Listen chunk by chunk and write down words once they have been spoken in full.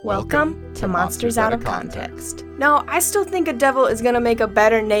Welcome to Monsters Out of Context. Now, I still think a devil is gonna make a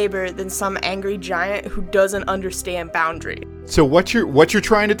better neighbor than some angry giant who doesn't understand boundaries. So what you're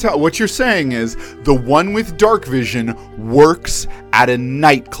trying to tell, what you're saying is the one with dark vision works at a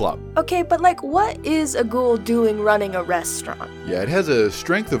nightclub. Okay, but what is a ghoul doing running a restaurant? Yeah, it has a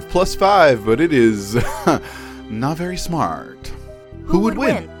strength of +5, but it is not very smart. Who would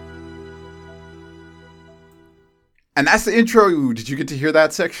win? And that's the intro. Did you get to hear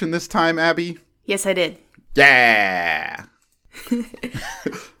that section this time, Abby? Yes, I did. Yeah.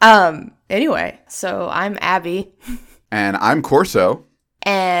 Anyway, so I'm Abby. And I'm Corso.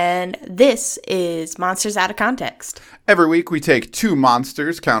 And this is Monsters Out of Context. Every week we take 2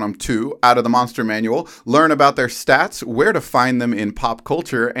 monsters, count them 2, out of the monster manual, learn about their stats, where to find them in pop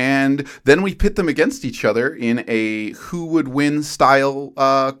culture, and then we pit them against each other in a who would win style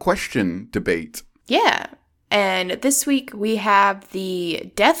question debate. Yeah. And this week we have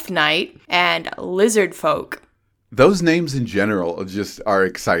the Death Knight and Lizardfolk. Those names in general just are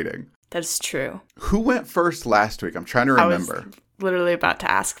exciting. That's true. Who went first last week? I'm trying to remember. I was literally about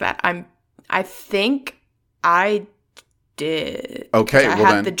to ask that. I think I did. Okay, I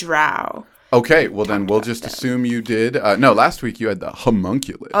had the drow. Okay, well then we'll just assume you did. No, last week you had the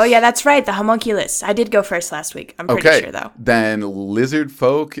homunculus. Oh yeah, that's right, the homunculus. I did go first last week. I'm pretty sure though. Then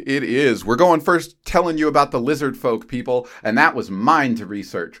Lizardfolk it is. We're going first telling you about the Lizardfolk, people, and that was mine to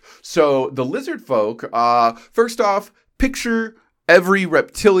research. So the Lizardfolk, first off, picture every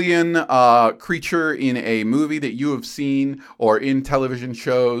reptilian creature in a movie that you have seen or in television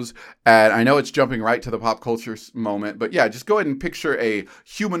shows. And I know it's jumping right to the pop culture moment, but yeah, just go ahead and picture a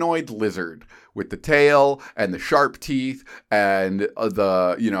humanoid lizard with the tail and the sharp teeth and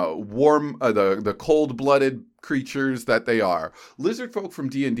the warm, the cold-blooded creatures that they are. Lizardfolk from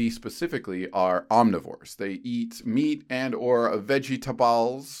D&D specifically are omnivores. They eat meat and or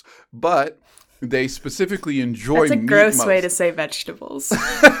vegetables, but they specifically enjoy meat. That's a gross way to say vegetables.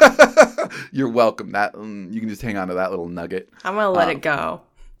 You're welcome. That you can just hang on to that little nugget. I'm gonna let it go.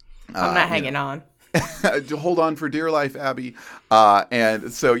 I'm not hanging on. Hold on for dear life, Abby.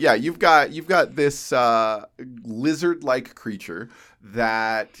 And so yeah, you've got this lizard-like creature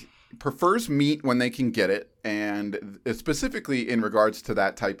that prefers meat when they can get it, and specifically in regards to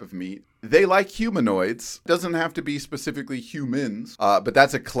that type of meat. They like humanoids. Doesn't have to be specifically humans, but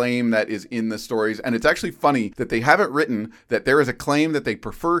that's a claim that is in the stories. And it's actually funny that they haven't written that there is a claim that they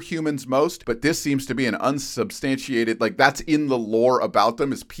prefer humans most, but this seems to be an unsubstantiated, that's in the lore about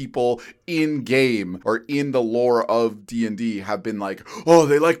them, is people in game or in the lore of D&D have been like, oh,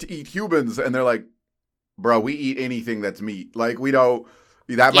 they like to eat humans. And they're like, bro, we eat anything that's meat. We don't,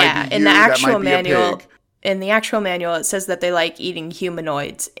 that might be you, that might be a pig. In the actual manual, it says that they like eating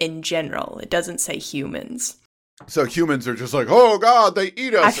humanoids in general. It doesn't say humans. So humans are just like, oh, God, they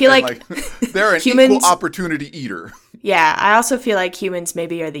eat us. I feel like they're an equal opportunity eater. Yeah, I also feel like humans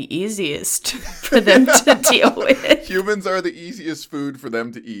maybe are the easiest for them to deal with. Humans are the easiest food for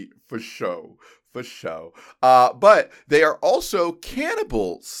them to eat, for sure. For sure. But they are also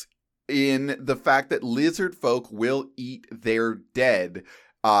cannibals in the fact that lizard folk will eat their dead.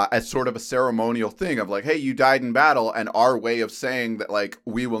 As sort of a ceremonial thing of hey, you died in battle, and our way of saying that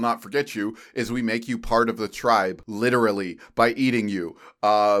we will not forget you is we make you part of the tribe, literally, by eating you,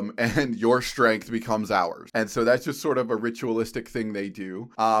 and your strength becomes ours. And so that's just sort of a ritualistic thing they do.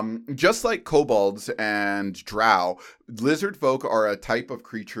 Just like kobolds and drow, lizard folk are a type of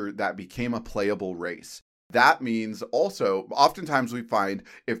creature that became a playable race. That means also, oftentimes we find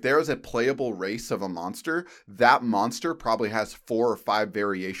if there is a playable race of a monster, that monster probably has 4 or 5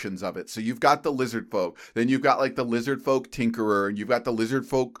 variations of it. So you've got the lizard folk, then you've got the lizard folk tinkerer, and you've got the lizard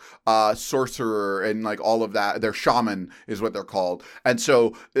folk sorcerer, and all of that. Their shaman is what they're called. And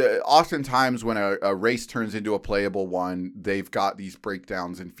so oftentimes when a race turns into a playable one, they've got these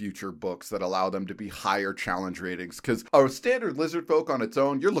breakdowns in future books that allow them to be higher challenge ratings. Because a standard lizard folk on its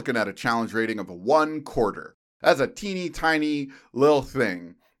own, you're looking at a challenge rating of 1/4. That's a teeny tiny little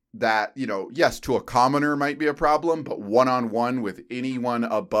thing that, yes, to a commoner might be a problem, but one-on-one with anyone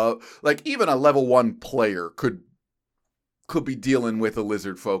above, even a level 1 player could be dealing with a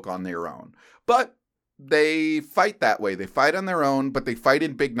lizard folk on their own. But they fight that way. They fight on their own, but they fight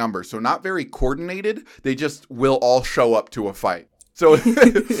in big numbers. So not very coordinated. They just will all show up to a fight. So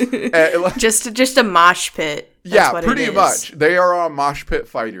just a mosh pit. That's pretty much. They are a mosh pit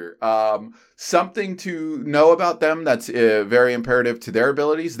fighter. Something to know about them that's very imperative to their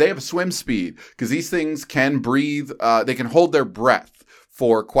abilities. They have a swim speed because these things can breathe. They can hold their breath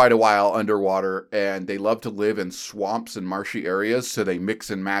for quite a while underwater, and they love to live in swamps and marshy areas, so they mix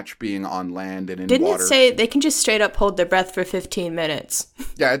and match being on land and in Didn't water. It say they can just straight up hold their breath for 15 minutes?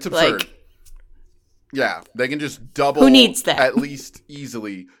 Yeah, it's absurd. Yeah, they can just double. Who needs that? At least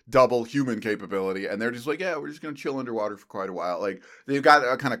easily double human capability, and they're just like, yeah, we're just gonna chill underwater for quite a while. Like, they've got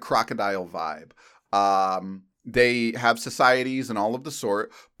a kind of crocodile vibe. They have societies and all of the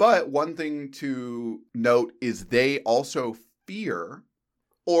sort, but one thing to note is they also fear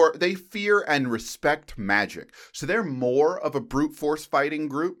and respect magic. So they're more of a brute force fighting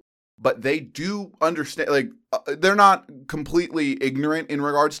group, but they do understand, like, they're not completely ignorant in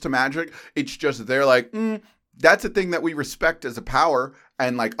regards to magic. It's just they're like, that's a thing that we respect as a power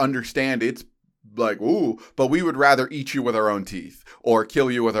and, like, understand it's like, ooh, but we would rather eat you with our own teeth or kill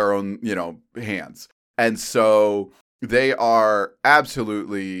you with our own, hands. And so they are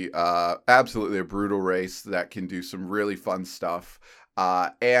absolutely a brutal race that can do some really fun stuff.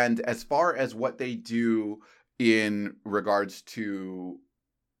 And as far as what they do in regards to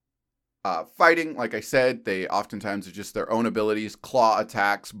fighting, like I said, they oftentimes are just their own abilities, claw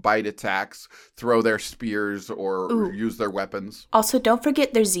attacks, bite attacks, throw their spears, or use their weapons. Also, don't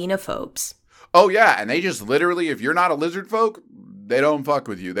forget they're xenophobes. Oh, yeah, and they just literally, if you're not a lizard folk, they don't fuck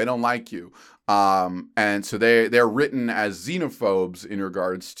with you. They don't like you. And so they're written as xenophobes in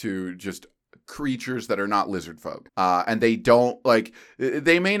regards to just creatures that are not lizard folk. And they don't, like,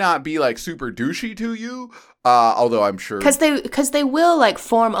 they may not be, like, super douchey to you, although I'm sure... Because they will, like,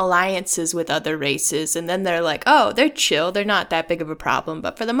 form alliances with other races, and then they're like, oh, they're chill, they're not that big of a problem.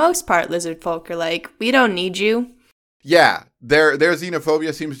 But for the most part, lizard folk are like, we don't need you. Yeah, their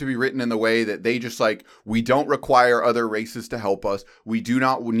xenophobia seems to be written in the way that they just, like, we don't require other races to help us. We do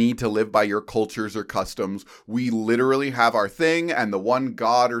not need to live by your cultures or customs. We literally have our thing and the one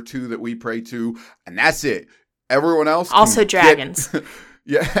god or two that we pray to, and that's it. Everyone else also dragons.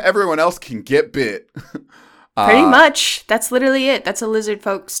 Yeah, everyone else can get bit. Pretty much. That's literally it. That's a lizard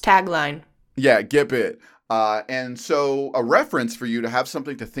folks tagline. Yeah, get bit. And so a reference for you to have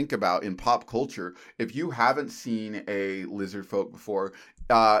something to think about in pop culture, if you haven't seen a lizard folk before,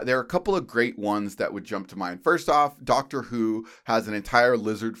 there are a couple of great ones that would jump to mind. First off, Doctor Who has an entire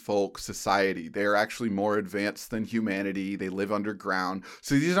lizard folk society. They are actually more advanced than humanity. They live underground.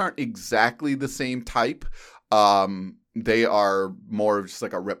 So these aren't exactly the same type. They are more of just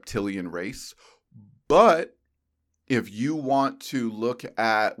like a reptilian race. But if you want to look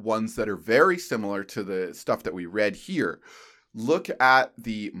at ones that are very similar to the stuff that we read here, look at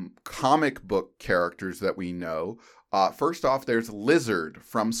the comic book characters that we know. First off, there's Lizard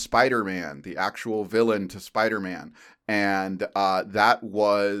from Spider-Man, the actual villain to Spider-Man. And that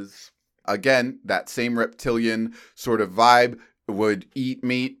was, again, that same reptilian sort of vibe, would eat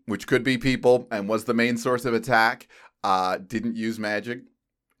meat, which could be people, and was the main source of attack. Didn't use magic.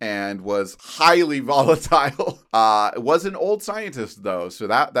 And was highly volatile. Was an old scientist, though, so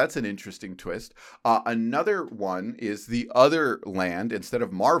that's an interesting twist. Another one is the other land. Instead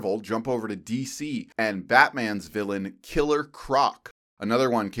of Marvel, jump over to DC, and Batman's villain, Killer Croc.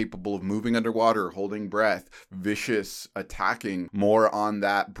 Another one capable of moving underwater, holding breath, vicious, attacking, more on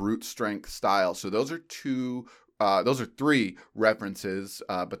that brute strength style. So those are three references,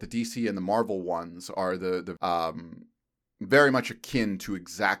 but the DC and the Marvel ones are the very much akin to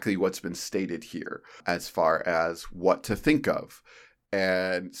exactly what's been stated here as far as what to think of.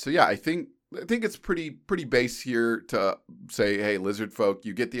 And so, yeah, I think it's pretty base here to say, hey, lizard folk,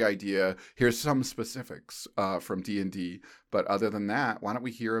 you get the idea. Here's some specifics from D&D. But other than that, why don't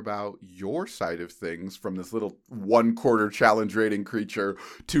we hear about your side of things, from this little 1/4 challenge rating creature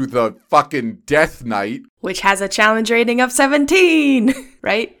to the fucking Death Knight, which has a challenge rating of 17,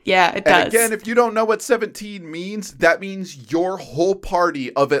 right? Yeah, it does. And again, if you don't know what 17 means, that means your whole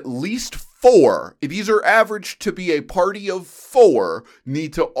party of at least 4, these are averaged to be a party of 4,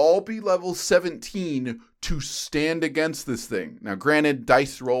 need to all be level 17 to stand against this thing. Now, granted,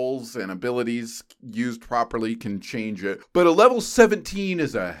 dice rolls and abilities used properly can change it, but a level 17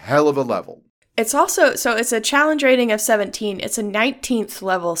 is a hell of a level. It's also, so it's a challenge rating of 17. It's a 19th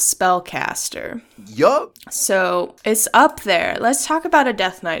level spellcaster. Yup. So it's up there. Let's talk about a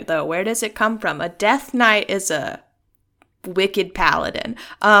Death Knight, though. Where does it come from? A Death Knight is a wicked paladin.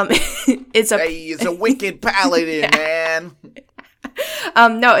 It's a wicked paladin, man.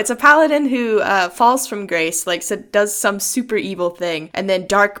 No, it's a paladin who falls from grace, like, so does some super evil thing, and then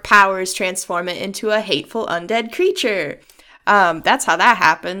dark powers transform it into a hateful undead creature. That's how that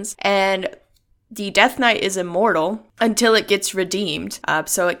happens. And the Death Knight is immortal until it gets redeemed,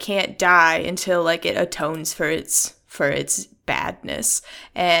 so it can't die until, like, it atones for its badness.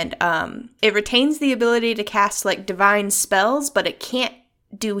 And it retains the ability to cast, like, divine spells, but it can't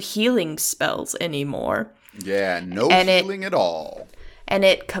do healing spells anymore. Yeah, no healing at all. And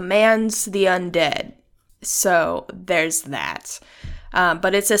it commands the undead. So there's that.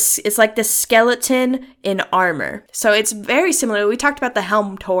 But it's like the skeleton in armor. So it's very similar. We talked about the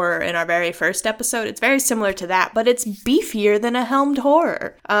helmed horror in our very first episode. It's very similar to that, but it's beefier than a helmed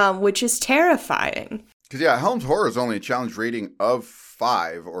horror, which is terrifying. Because, yeah, helmed horror is only a challenge rating of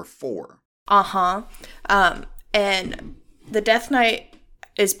 5 or 4. Uh-huh. And the Death Knight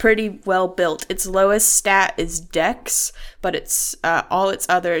is pretty well built. Its lowest stat is Dex, but it's all its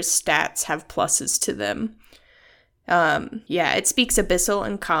other stats have pluses to them. Yeah, it speaks Abyssal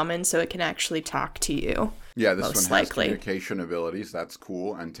and Common, so it can actually talk to you. Yeah, this one has communication abilities. That's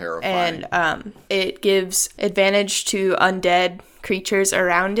cool and terrifying. And it gives advantage to undead creatures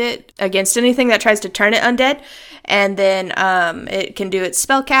around it against anything that tries to turn it undead. And then it can do its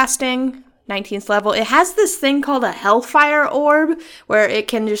spellcasting, 19th level. It has this thing called a Hellfire Orb, where it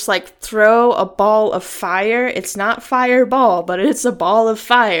can just, like, throw a ball of fire. It's not fireball, but it's a ball of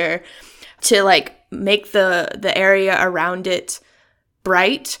fire to, like, make the area around it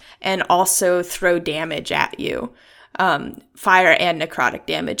bright and also throw damage at you. Fire and necrotic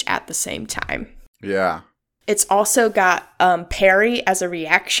damage at the same time. Yeah. It's also got parry as a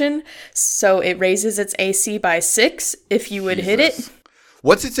reaction, so it raises its AC by 6 if you would hit it.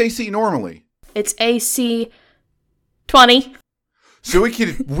 What's its AC normally? It's AC 20. So we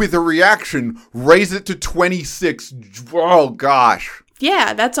could, with a reaction, raise it to 26. Oh, gosh.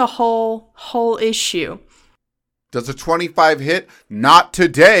 Yeah, that's a whole issue. Does a 25 hit? Not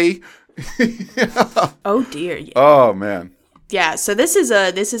today. Oh, dear. Yeah. Oh, man. Yeah, so this is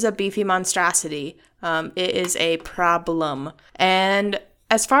a beefy monstrosity. It is a problem. And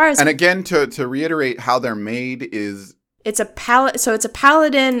as far as... And again, to reiterate how they're made is... It's a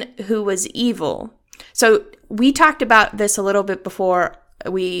paladin who was evil. So we talked about this a little bit before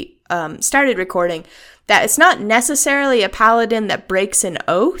we started recording, that it's not necessarily a paladin that breaks an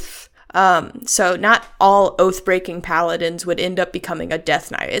oath. So not all oath-breaking paladins would end up becoming a Death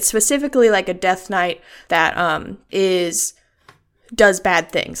Knight. It's specifically like a Death Knight that does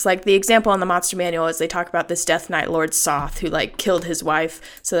bad things. Like the example on the Monster Manual is they talk about this Death Knight, Lord Soth, who like killed his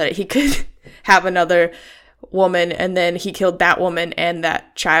wife so that he could have another woman, and then he killed that woman and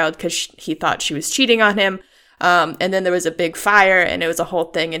that child because he thought she was cheating on him. And then there was a big fire, and it was a whole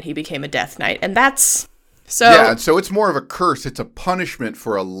thing, and he became a Death Knight. And that's... Yeah, so it's more of a curse. It's a punishment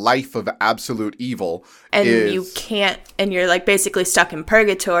for a life of absolute evil. And you can't... And you're like basically stuck in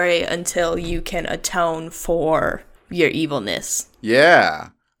purgatory until you can atone for your evilness. Yeah.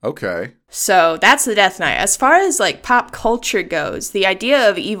 Okay. So that's the Death Knight. As far as like pop culture goes, the idea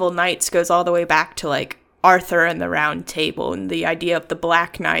of evil knights goes all the way back to like Arthur and the Round Table and the idea of the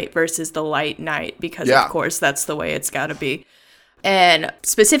Black Knight versus the Light Knight, because of course that's the way it's got to be. And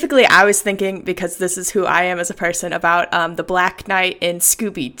specifically, I was thinking, because this is who I am as a person, about the Black Knight in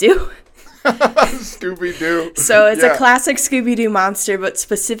Scooby-Doo. Scooby-Doo. So it's a classic Scooby-Doo monster, but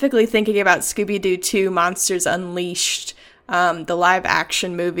specifically thinking about Scooby-Doo 2 Monsters Unleashed, the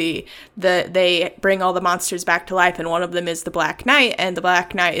live-action movie. They bring all the monsters back to life, and one of them is the Black Knight, and the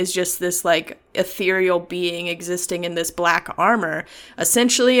Black Knight is just this, like, ethereal being existing in this black armor,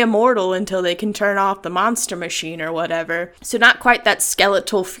 essentially immortal until they can turn off the monster machine or whatever. So not quite that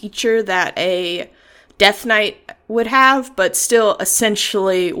skeletal feature that a Death Knight would have, but still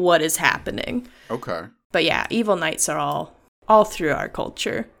essentially what is happening. Okay. But yeah, evil knights are all through our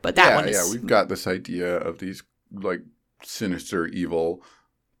culture, but that one is... Yeah, we've got this idea of these, like, sinister, evil,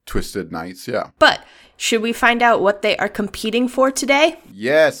 twisted knights, yeah. But should we find out what they are competing for today?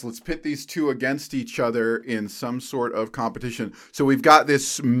 Yes, let's pit these two against each other in some sort of competition. So we've got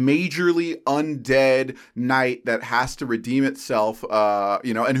this majorly undead knight that has to redeem itself,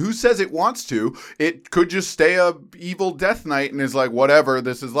 and who says it wants to? It could just stay a evil death knight and is like, whatever,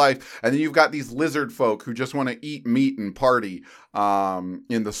 this is life. And then you've got these lizard folk who just want to eat meat and party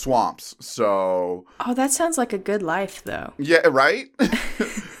in the swamps. So... Oh, that sounds like a good life, though. Yeah, right?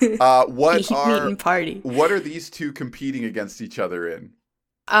 What meat and party. What are these two competing against each other in?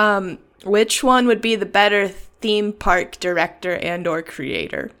 Which one would be the better theme park director and or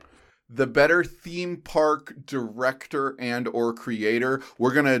creator? The better theme park director and or creator.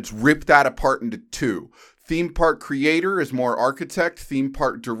 We're going to rip that apart into two. Theme park creator is more architect. Theme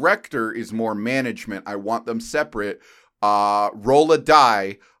park director is more management. I want them separate. Roll a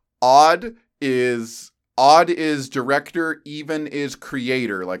die. Odd is director, even is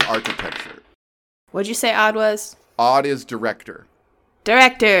creator, like architecture. What'd you say odd was? Odd is director.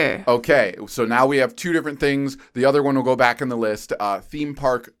 Director. Okay, so now we have two different things. The other one will go back in the list. Theme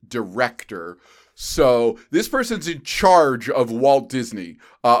park director. So this person's in charge of Walt Disney,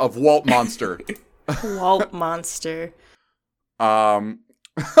 of Walt Monster. Walt Monster.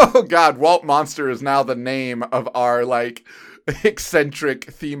 Oh God, Walt Monster is now the name of our like eccentric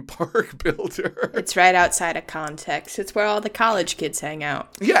theme park builder. It's right outside of context. It's where all the college kids hang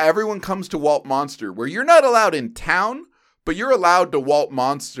out. Yeah, everyone comes to Walt Monster, where you're not allowed in town, but you're allowed to Walt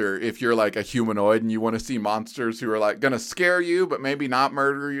Monster if you're like a humanoid and you want to see monsters who are like going to scare you, but maybe not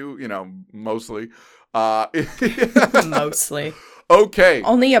murder you, you know, mostly. Mostly. Okay.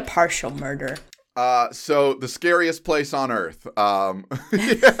 Only a partial murder. So the scariest place on earth.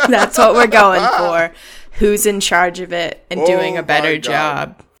 That's what we're going for. Who's in charge of it and doing a better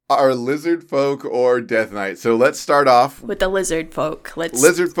job? Are Lizardfolk or Death Knight? So let's start off with the Lizardfolk. Let's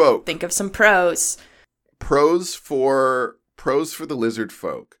Lizardfolk. Think of some pros. Pros for the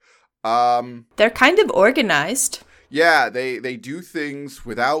Lizardfolk. They're kind of organized. Yeah, they do things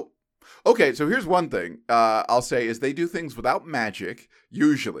without. Okay, so here's one thing I'll say is they do things without magic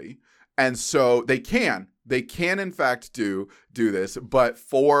usually, and so they can in fact do this. But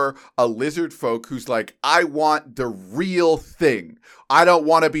for a Lizardfolk who's like, I want the real thing. I don't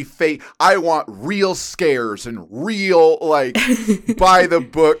want to be fake. I want real scares and real, like, by the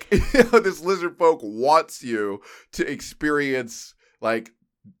book. This Lizardfolk wants you to experience, like,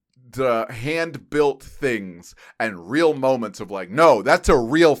 the hand-built things and real moments of, like, no, that's a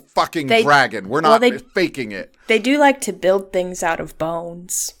real fucking dragon. We're not faking it. They do like to build things out of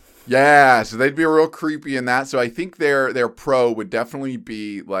bones. Yeah, so they'd be real creepy in that. So I think their pro would definitely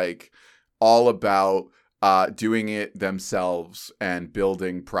be, like, all about doing it themselves and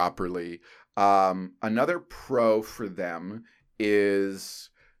building properly. Another pro for them is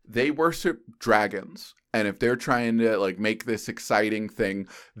they worship dragons. And if they're trying to like make this exciting thing,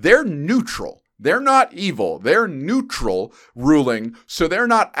 they're neutral. They're not evil. They're neutral ruling. So they're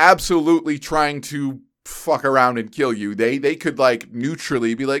not absolutely trying to fuck around and kill you. They could like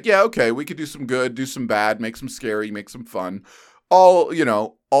neutrally be like, yeah, okay, we could do some good, do some bad, make some scary, make some fun. All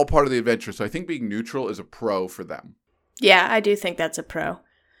part of the adventure. So I think being neutral is a pro for them. Yeah, I do think that's a pro.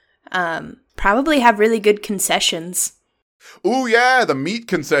 Probably have really good concessions. Ooh, yeah, the meat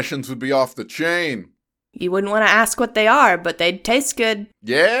concessions would be off the chain. You wouldn't want to ask what they are, but they'd taste good.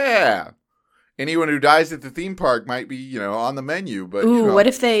 Yeah. Anyone who dies at the theme park might be, on the menu. But what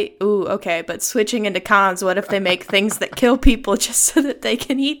if they... Ooh, okay, but switching into cons, what if they make things that kill people just so that they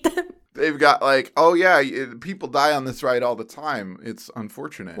can eat them? They've got like, oh yeah, people die on this ride all the time. It's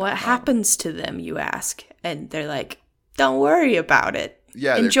unfortunate. What happens to them, you ask? And they're like, don't worry about it.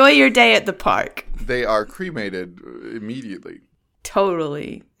 Yeah, enjoy your day at the park. They are cremated immediately.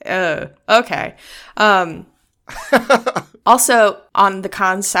 Totally. Okay. Also, on the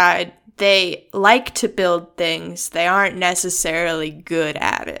con side, they like to build things. They aren't necessarily good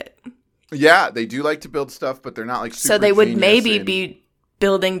at it. Yeah, they do like to build stuff, but they're not like super So they would maybe be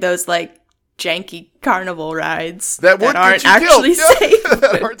building those like janky carnival rides that aren't actually safe.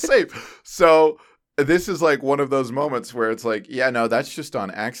 That aren't safe. So this is like one of those moments where it's like, yeah, no, that's just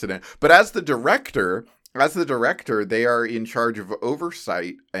on accident. But as the director, they are in charge of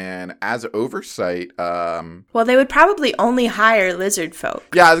oversight, and as oversight, well, they would probably only hire Lizardfolk.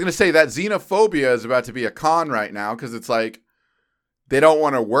 Yeah, I was gonna say that xenophobia is about to be a con right now because it's like they don't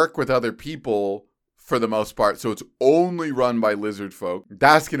want to work with other people for the most part, so it's only run by Lizardfolk.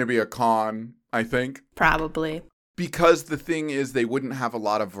 That's gonna be a con, I think. Probably. Because the thing is, they wouldn't have a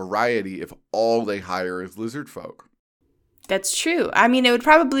lot of variety if all they hire is Lizardfolk. That's true. I mean, it would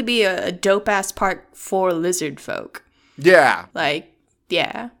probably be a dope-ass park for Lizardfolk. Yeah. Like,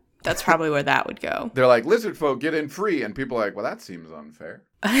 yeah. That's probably where that would go. They're like, Lizardfolk, get in free. And people are like, well, that seems unfair.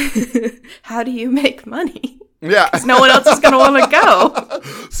 How do you make money? Yeah. Because no one else is going to want to go.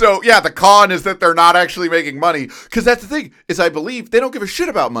 So, yeah, the con is that they're not actually making money. Because that's the thing, is I believe they don't give a shit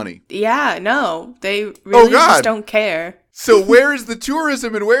about money. Yeah, no. They really just don't care. So where is the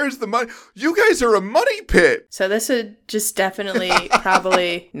tourism and where is the money? You guys are a money pit. So this would just definitely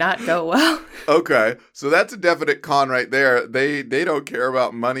probably not go well. Okay. So that's a definite con right there. They don't care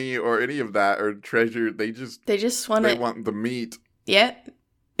about money or any of that or treasure. They just want the meat. Yeah.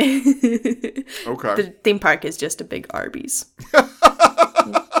 Okay. The theme park is just a big Arby's.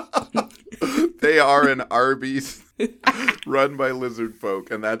 They are an Arby's run by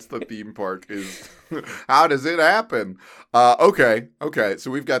Lizardfolk, and that's the theme park. Is how does it happen? Okay. So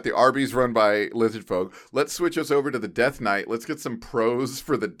we've got the Arby's run by Lizardfolk. Let's switch us over to the Death Knight. Let's get some pros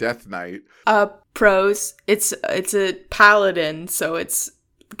for the Death Knight. Pros. It's a paladin, so it's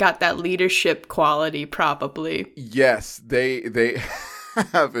got that leadership quality, probably. Yes, they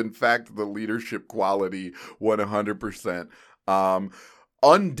have, in fact, the leadership quality 100%.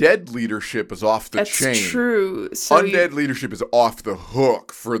 Undead leadership is off the chain. That's true. So Undead leadership is off the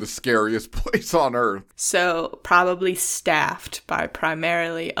hook for the scariest place on Earth. So probably staffed by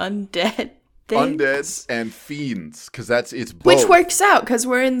primarily undead things. Undeads and fiends, because it's both. Which works out, because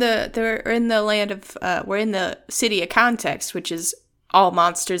we're in the city of context, which is all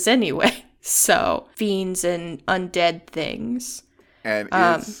monsters anyway. So fiends and undead things. And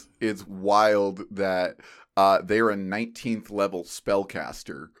it's wild that they're a 19th level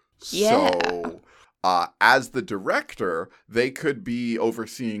spellcaster. Yeah. So as the director, they could be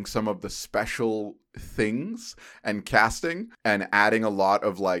overseeing some of the special things and casting and adding a lot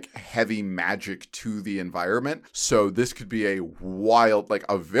of like heavy magic to the environment. So this could be a wild, like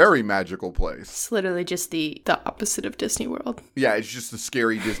a very magical place. It's literally just the opposite of Disney World. Yeah, it's just a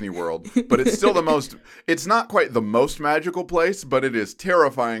scary Disney World, but it's still it's not quite the most magical place, but it is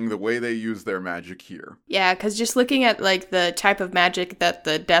terrifying the way they use their magic here. Yeah, because just looking at like the type of magic that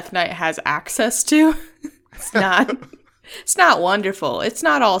the Death Knight has access to, it's not wonderful. It's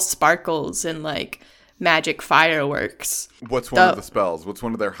not all sparkles and like magic fireworks. What's one of the spells? What's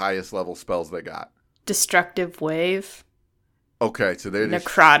one of their highest level spells they got? Destructive wave. Okay, so they're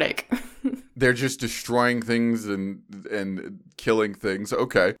necrotic. They're just destroying things and killing things.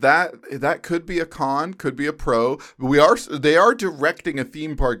 Okay, that could be a con, could be a pro. They are directing a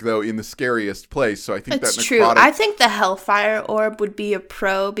theme park though in the scariest place, so I think that's true. I think the Hellfire Orb would be a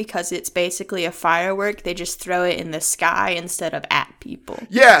pro because it's basically a firework. They just throw it in the sky instead of at people.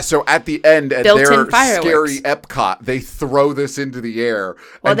 Yeah, so at the end at Built-in their fireworks. Scary Epcot, they throw this into the air.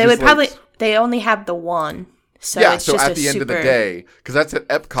 Well, they would probably they only have the one. So yeah, it's so just at the end of the day, because that's at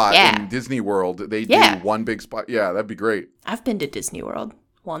Epcot in Disney World, they do one big spot. Yeah, that'd be great. I've been to Disney World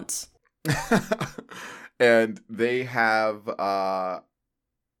once. And they have the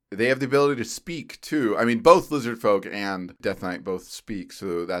ability to speak too. I mean, both Lizardfolk and Death Knight both speak,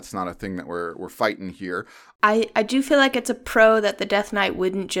 so that's not a thing that we're fighting here. I do feel like it's a pro that the Death Knight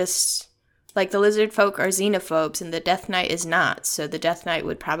wouldn't just... Like, the Lizardfolk are xenophobes, and the Death Knight is not. So the Death Knight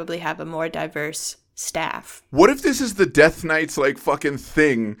would probably have a more diverse staff. What if this is the Death Knight's, like, fucking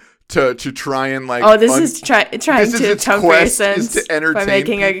thing to try and, like... Oh, this is trying to come for sense to entertain by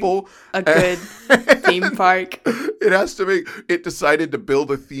making people. a good theme park. It has to make... It decided to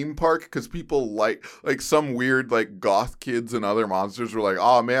build a theme park because people like some weird, like, goth kids and other monsters were like,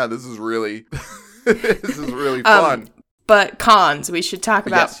 oh, man, this is really... this is really fun. But cons. We should talk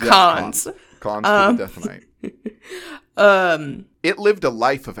about cons. Cons to the Death Knight. It lived a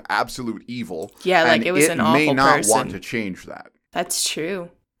life of absolute evil. Yeah, like it was an awful person. It may not want to change that. That's true.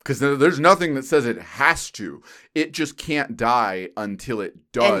 Because there's nothing that says it has to. It just can't die until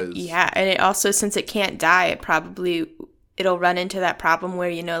it does. And it also, since it can't die, it'll run into that problem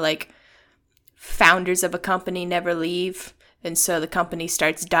where, like, founders of a company never leave. And so the company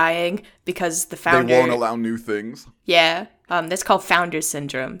starts dying because the founder... They won't allow new things. Yeah. That's called founder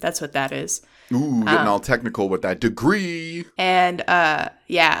syndrome. That's what that is. Ooh, getting all technical with that degree. And,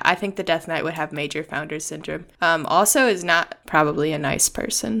 I think the Death Knight would have major founder syndrome. Also is not probably a nice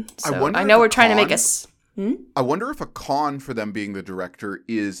person. So I know we're trying to make us... I wonder if a con for them being the director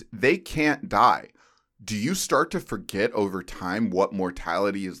is they can't die. Do you start to forget over time what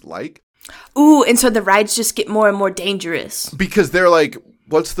mortality is like? Ooh, and so the rides just get more and more dangerous. Because they're like,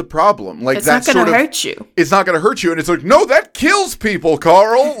 what's the problem? Like, it's not going to hurt you. It's not going to hurt you. And it's like, no, that kills people,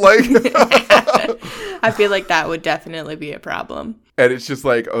 Carl. Like, I feel like that would definitely be a problem. And it's just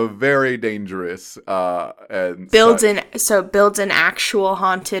like a very dangerous and builds an actual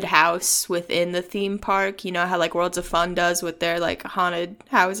haunted house within the theme park. You know how like Worlds of Fun does with their like haunted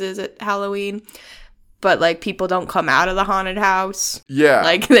houses at Halloween. But, like, people don't come out of the haunted house. Yeah.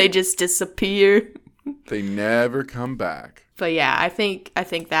 Like, they just disappear. They never come back. But, yeah, I think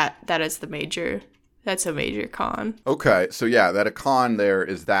that is that's a major con. Okay, so, yeah, that a con there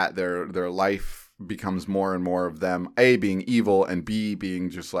is that their life becomes more and more of them, A, being evil, and B,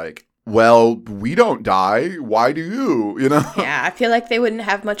 being just like, well, we don't die. Why do you? You know? Yeah, I feel like they wouldn't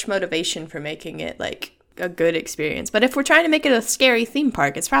have much motivation for making it, like, a good experience. But if we're trying to make it a scary theme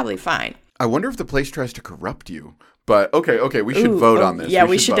park, it's probably fine. I wonder if the place tries to corrupt you. But, okay, we should vote on this. Yeah,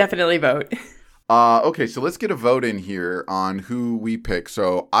 we should definitely vote. Okay, so let's get a vote in here on who we pick.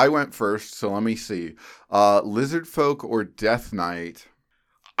 So I went first, so let me see. Lizardfolk or Death Knight?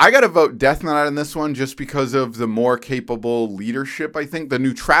 I got to vote Death Knight on this one just because of the more capable leadership, I think. The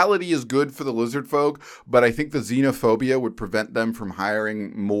neutrality is good for the Lizardfolk, but I think the xenophobia would prevent them from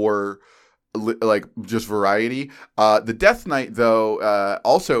hiring more like just variety. The Death Knight, though,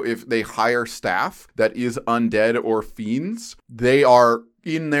 also if they hire staff that is undead or fiends, they are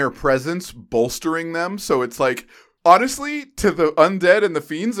in their presence bolstering them. So it's like, honestly, to the undead and the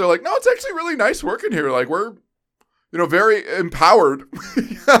fiends, they're like, no, it's actually really nice working here. Like, we're, very empowered.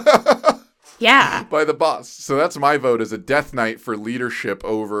 Yeah. By the boss. So that's my vote as a Death Knight for leadership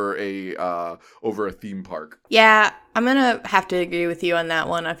over a theme park. Yeah, I'm gonna have to agree with you on that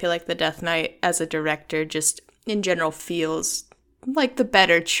one. I feel like the Death Knight as a director just in general feels like the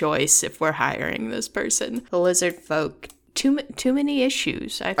better choice if we're hiring this person. The Lizardfolk, too many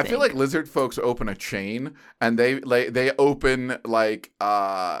issues, I think. I feel like Lizardfolks open a chain and they open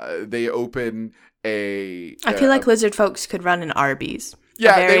a I feel like Lizardfolks could run an Arby's.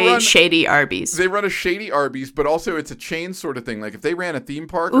 Yeah, very shady Arby's. They run a shady Arby's, but also it's a chain sort of thing. Like if they ran a theme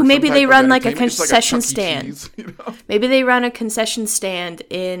park, ooh, maybe they run like a concession like a stand. Cheese, Maybe they run a concession stand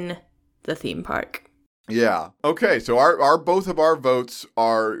in the theme park. Yeah. Okay. So our both of our votes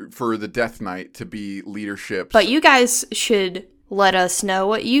are for the Death Knight to be leadership. But you guys should let us know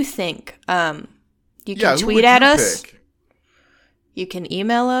what you think. You can who tweet would at you us. pick? You can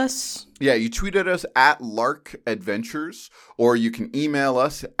email us. Yeah, you tweet at us at Lark Adventures, or you can email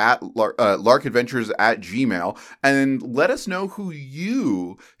us at larkadventures@gmail, and let us know who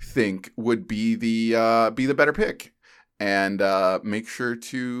you think would be the better pick. And make sure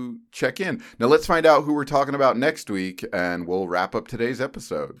to check in. Now let's find out who we're talking about next week, and we'll wrap up today's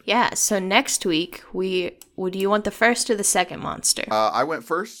episode. Yeah, so next week, do you want the first or the second monster? I went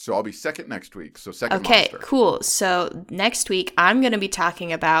first, so I'll be second next week. So second monster. Okay, cool. So next week, I'm going to be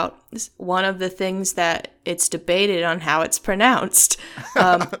talking about one of the things that it's debated on how it's pronounced.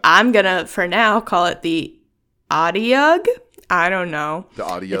 I'm going to, for now, call it the Otyugh. I don't know. The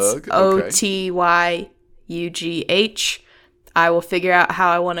Otyugh. It's Otyugh. I will figure out how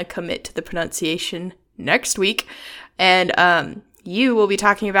I want to commit to the pronunciation next week. And you will be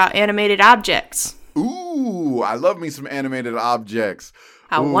talking about animated objects. Ooh, I love me some animated objects.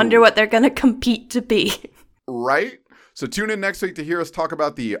 I wonder what they're going to compete to be. Right? So tune in next week to hear us talk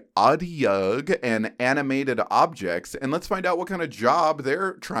about the Otyugh and animated objects. And let's find out what kind of job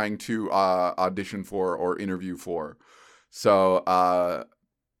they're trying to audition for or interview for. So,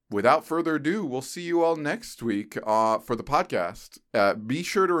 without further ado, we'll see you all next week for the podcast. Be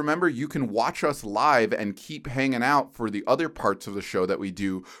sure to remember you can watch us live and keep hanging out for the other parts of the show that we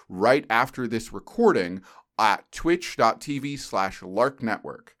do right after this recording at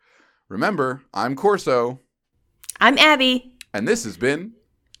twitch.tv/LarkNetwork. Remember, I'm Corso. I'm Abby. And this has been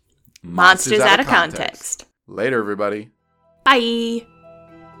Monsters Out of Context. Later, everybody. Bye.